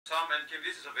Tom and Kim,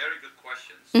 this is a very good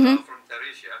question Mm-hmm. from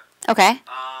Teresia. Okay.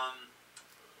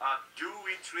 Do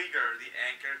we trigger the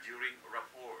anchor during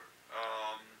rapport,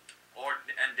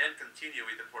 and then continue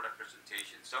with the product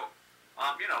presentation? So,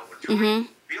 during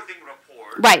Mm-hmm. building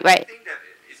rapport, Right, I right. think that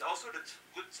it's also the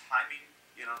good timing,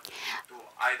 to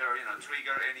either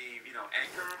trigger any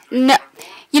anchor during No,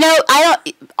 the rapport. I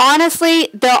don't. Honestly,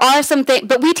 there are some things,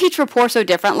 but we teach rapport so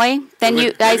differently than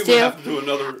you guys Maybe we'll do. have to do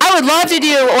another. I would love to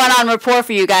do one on rapport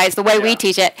for you guys, the way we Yeah.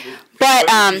 teach it, But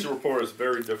but the teacher report is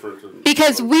very different.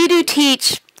 because we do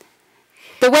teach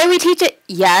the way we teach it.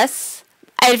 Yes,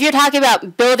 and if you're talking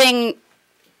about building,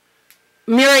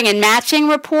 mirroring, and matching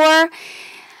rapport, Now,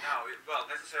 well,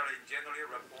 necessarily generally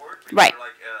rapport, when right. you're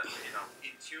like, in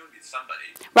tune with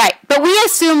somebody. Right, but we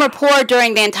assume rapport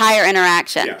during the entire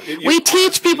interaction. Yeah, We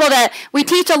teach people we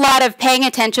teach a lot of paying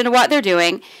attention to what they're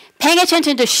doing, paying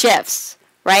attention to shifts,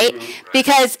 right?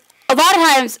 Because a lot of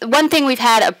times, one thing we've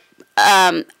had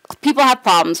people have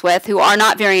problems with who are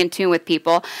not very in tune with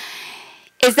people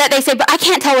is that they say, but I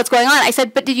can't tell what's going on. I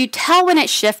said, but did you tell when it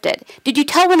shifted? Did you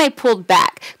tell when they pulled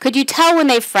back? Could you tell when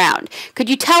they frowned? Could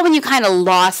you tell when you kind of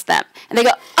lost them? And they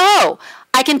go, oh,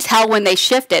 I can tell when they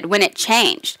shifted, when it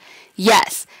changed.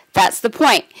 Yes, that's the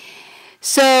point.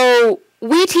 So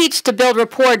we teach to build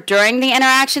rapport during the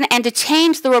interaction and to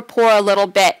change the rapport a little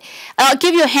bit. I'll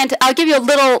give you a hint. I'll give you a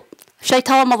little. Should I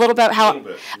tell them a little bit how? A little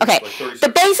bit. Okay. Like 30 The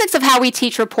seconds. basics of how we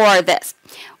teach rapport are this.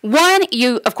 One,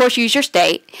 you of course use your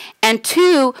state, and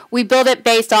two, we build it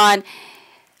based on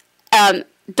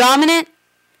dominant,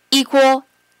 equal,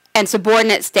 and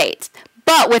subordinate states.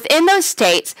 But within those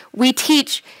states, we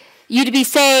teach you to be,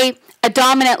 say, a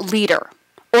dominant leader,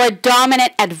 or a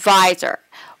dominant advisor,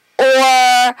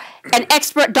 or an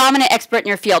dominant expert in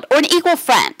your field, or an equal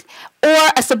friend, or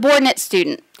a subordinate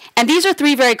student. And these are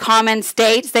three very common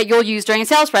states that you'll use during a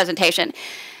sales presentation.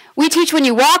 We teach when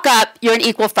you walk up, you're an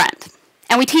equal friend.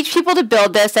 And we teach people to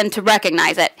build this and to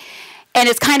recognize it. And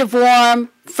it's kind of warm,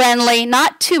 friendly,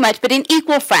 not too much, but an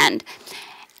equal friend.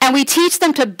 And we teach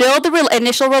them to build the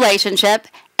initial relationship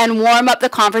and warm up the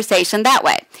conversation that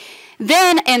way.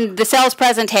 Then in the sales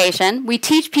presentation, we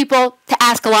teach people to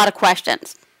ask a lot of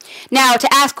questions. Now,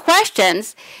 to ask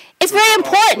questions, it's very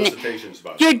important.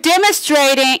 You're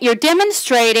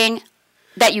demonstrating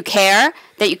that you care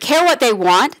what they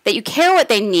want, that you care what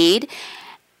they need,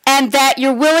 and that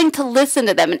you're willing to listen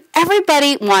to them. And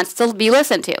everybody wants to be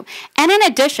listened to. And in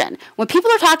addition, when people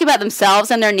are talking about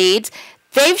themselves and their needs,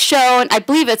 they've shown, I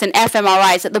believe it's in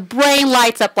fMRIs, that the brain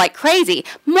lights up like crazy,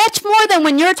 much more than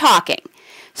when you're talking.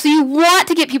 So you want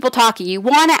to get people talking. You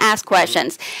want to ask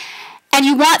questions. And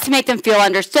you want to make them feel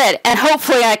understood and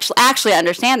hopefully actually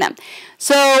understand them.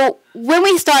 So when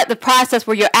we start the process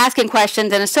where you're asking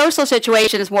questions in a social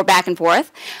situation, it's more back and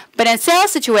forth. But in a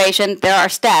sales situation, there are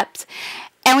steps.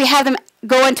 And we have them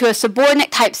go into a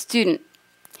subordinate type student.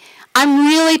 I'm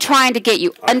really trying to get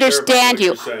you, understand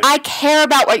you. I care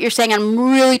about what you're saying. I'm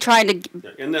really trying to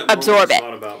absorb it. It's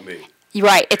not about me.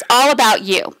 Right. It's all about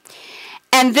you.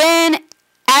 And then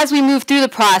as we move through the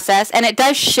process, and it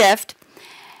does shift,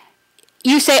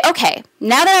 you say, okay,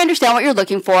 now that I understand what you're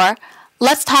looking for,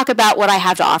 let's talk about what I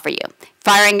have to offer you.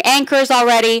 Firing anchors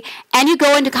already, and you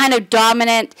go into kind of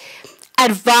dominant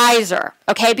advisor,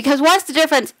 okay? Because what's the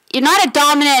difference? You're not a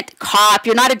dominant cop.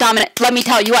 You're not a dominant, let me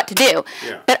tell you what to do.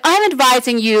 Yeah. But I'm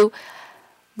advising you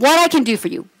what I can do for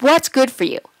you, what's good for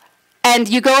you. And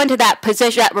you go into that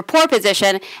position, that rapport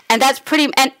position, and that's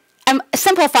pretty, and I'm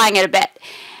simplifying it a bit.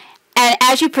 And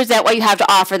as you present what you have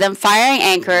to offer them, firing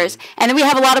anchors, and then we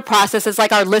have a lot of processes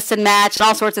like our listen match and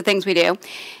all sorts of things we do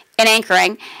in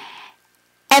anchoring.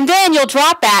 And then you'll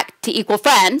drop back to equal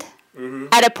friend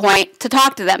at a point to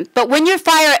talk to them. But when you're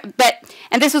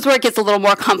and this is where it gets a little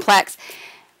more complex,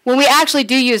 when we actually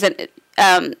do use fire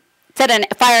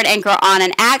and anchor on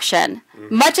an action,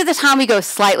 much of the time we go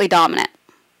slightly dominant.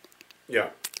 Yeah.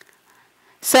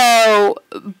 So,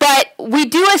 but we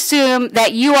do assume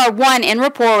that you are one in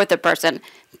rapport with the person,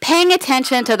 paying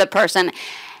attention to the person,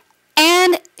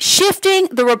 and shifting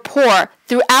the rapport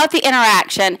throughout the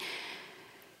interaction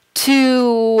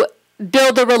to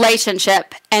build the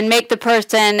relationship and make the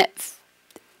person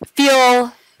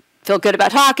feel good about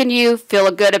talking to you,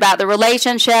 feel good about the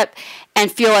relationship,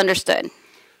 and feel understood.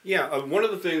 Yeah, one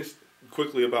of the things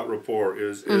quickly about rapport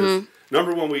is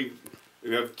number one, we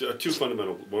have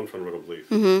one fundamental belief.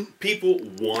 People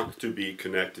want to be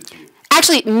connected to you.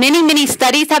 Actually, many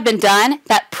studies have been done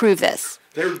that prove this.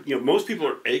 Most people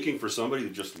are aching for somebody to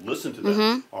just listen to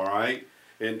them. All right,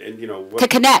 and to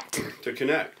connect. To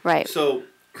connect. Right. So,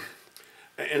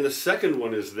 and the second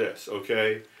one is this.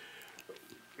 Okay.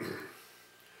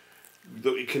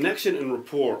 the connection and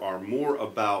rapport are more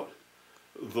about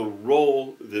the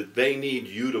role that they need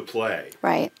you to play.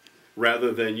 Right.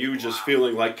 Rather than you just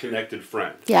feeling like connected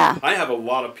friends. Yeah. I have a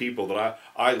lot of people that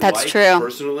I That's like true.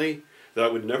 personally that I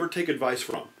would never take advice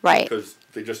from. Right. Because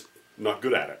they're just not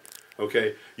good at it.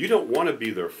 Okay? You don't want to be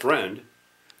their friend.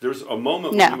 There's a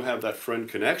moment when you have that friend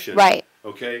connection. Right.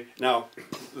 Okay? Now,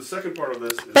 the second part of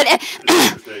this is, But is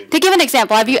interesting. to give an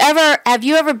example, have you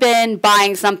ever been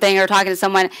buying something or talking to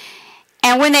someone,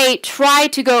 and when they try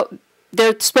to go,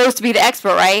 they're supposed to be the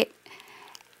expert, right?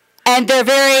 And they're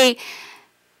very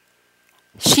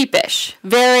sheepish,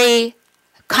 very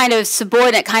kind of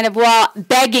subordinate, kind of,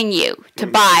 begging you to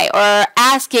buy or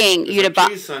asking you to buy.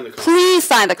 Please sign the contract. Please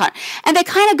sign the contract. And they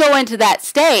kind of go into that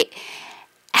state.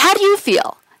 How do you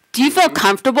feel? Do you feel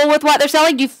comfortable with what they're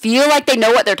selling? Do you feel like they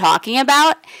know what they're talking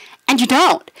about? And you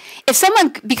don't. If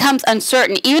someone becomes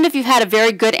uncertain, even if you've had a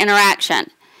very good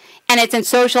interaction, and it's in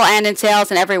social and in sales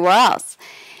and everywhere else,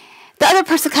 the other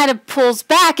person kind of pulls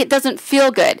back. It doesn't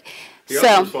feel good. The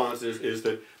other response is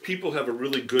that people have a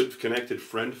really good connected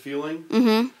friend feeling,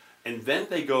 and then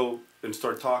they go and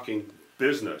start talking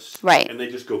business, Right. and they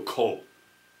just go cold,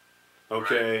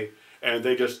 okay, and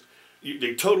they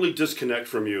totally disconnect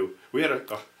from you. We had a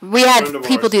friend of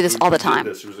people ours do this who all the did time.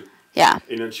 this. It was Yeah.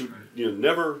 and then she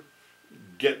never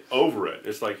get over it.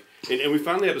 It's like, and we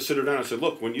finally had to sit her down and say,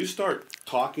 look, when you start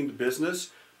talking to business,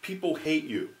 people hate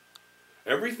you.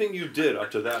 Everything you did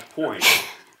up to that point,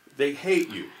 they hate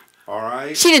you. All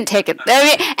right. She didn't take it. I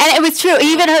mean, and it was true.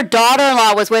 Even her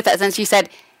daughter-in-law was with us, and she said,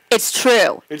 "It's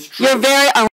true. It's true. You're very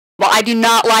unreasonable. I do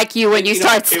not like you when you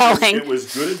start selling." It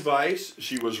was good advice.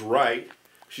 She was right.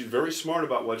 She's very smart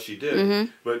about what she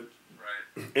did. But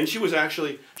and she was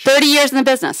actually 30 years in the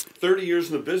business. 30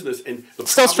 years in the business, and the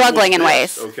Still problem struggling in was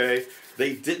ways. this, okay,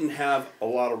 they didn't have a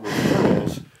lot of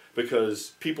referrals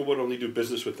because people would only do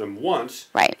business with them once.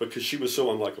 Right. Because she was so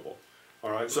unlikable. All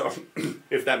right, so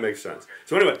if that makes sense.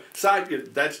 So anyway,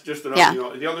 that's just another. Yeah. You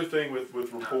know, the other thing with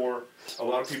rapport, a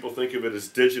lot of people think of it as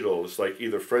digital. It's like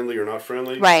either friendly or not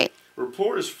friendly. Right.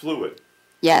 Rapport is fluid.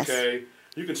 Yes. Okay,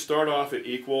 you can start off at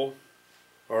equal.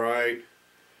 All right.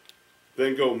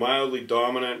 Then go mildly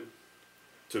dominant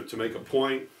to make a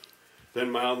point. Then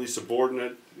mildly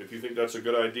subordinate if you think that's a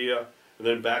good idea, and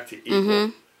then back to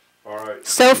equal. All right.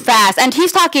 So fast, and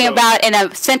he's talking about in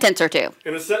a sentence or two.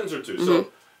 In a sentence or two.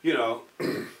 So you know.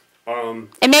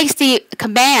 It makes the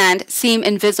command seem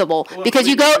invisible because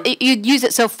you use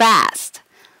it so fast.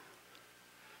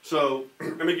 So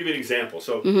let me give you an example.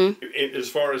 So as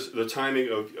far as the timing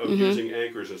of using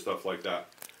anchors and stuff like that,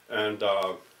 and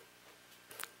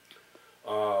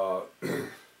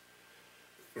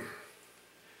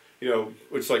you know,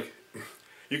 it's like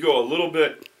you go a little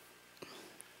bit.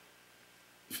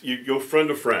 You go friend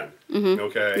to friend.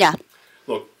 Okay. Yeah.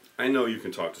 Look, I know you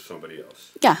can talk to somebody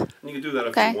else. Yeah. And you can do that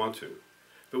if Okay. you want to.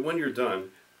 But when you're done,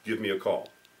 give me a call.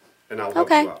 And I'll help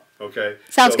Okay. you out. Okay?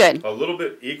 Sounds good. A little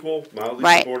bit equal, mildly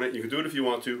Right. subordinate. You can do it if you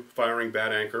want to. Firing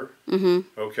bad anchor.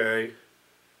 Okay?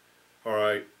 All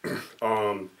right.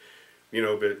 You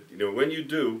know, but you know, when you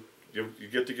do, you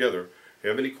get together,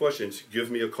 have any questions, give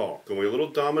me a call. Go a little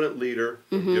dominant leader,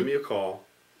 give me a call.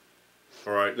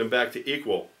 All right, then back to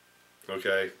equal.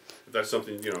 Okay? If that's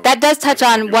something, you know. That does touch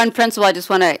on one principle I just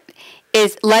want to,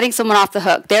 is letting someone off the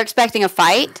hook. They're expecting a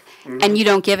fight, and you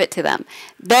don't give it to them.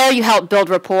 There you help build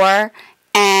rapport,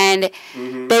 and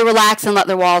they relax and let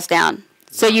their walls down.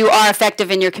 So you are effective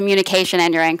in your communication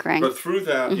and your anchoring. But through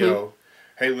that, you know,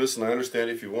 hey, listen, I understand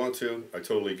if you want to. I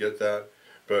totally get that.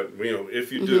 But, you know,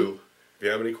 if you do, if you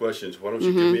have any questions, why don't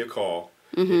you give me a call,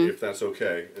 if that's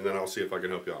okay, and then I'll see if I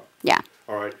can help you out. Yeah.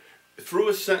 All right. Through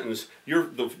a sentence,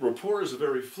 the rapport is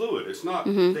very fluid. It's not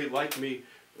they like me,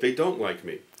 they don't like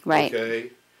me. Right.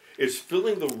 Okay? It's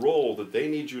filling the role that they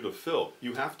need you to fill.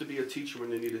 You have to be a teacher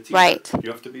when they need a teacher. Right. You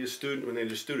have to be a student when they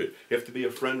need a student. You have to be a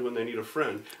friend when they need a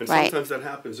friend. And Right. sometimes that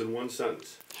happens in one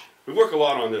sentence. We work a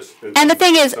lot on this in And the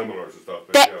thing is, seminars and stuff.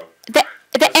 But, you know, the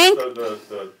that's anchor.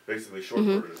 the basically short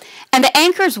word is. And the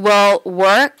anchors will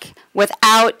work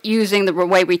without using the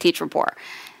way we teach rapport.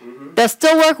 They'll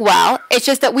still work well. It's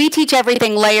just that we teach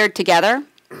everything layered together.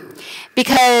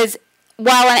 Because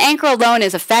while an anchor alone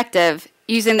is effective,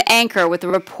 using the anchor with the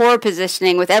rapport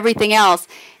positioning with everything else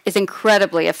is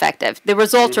incredibly effective. The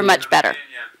results are much better.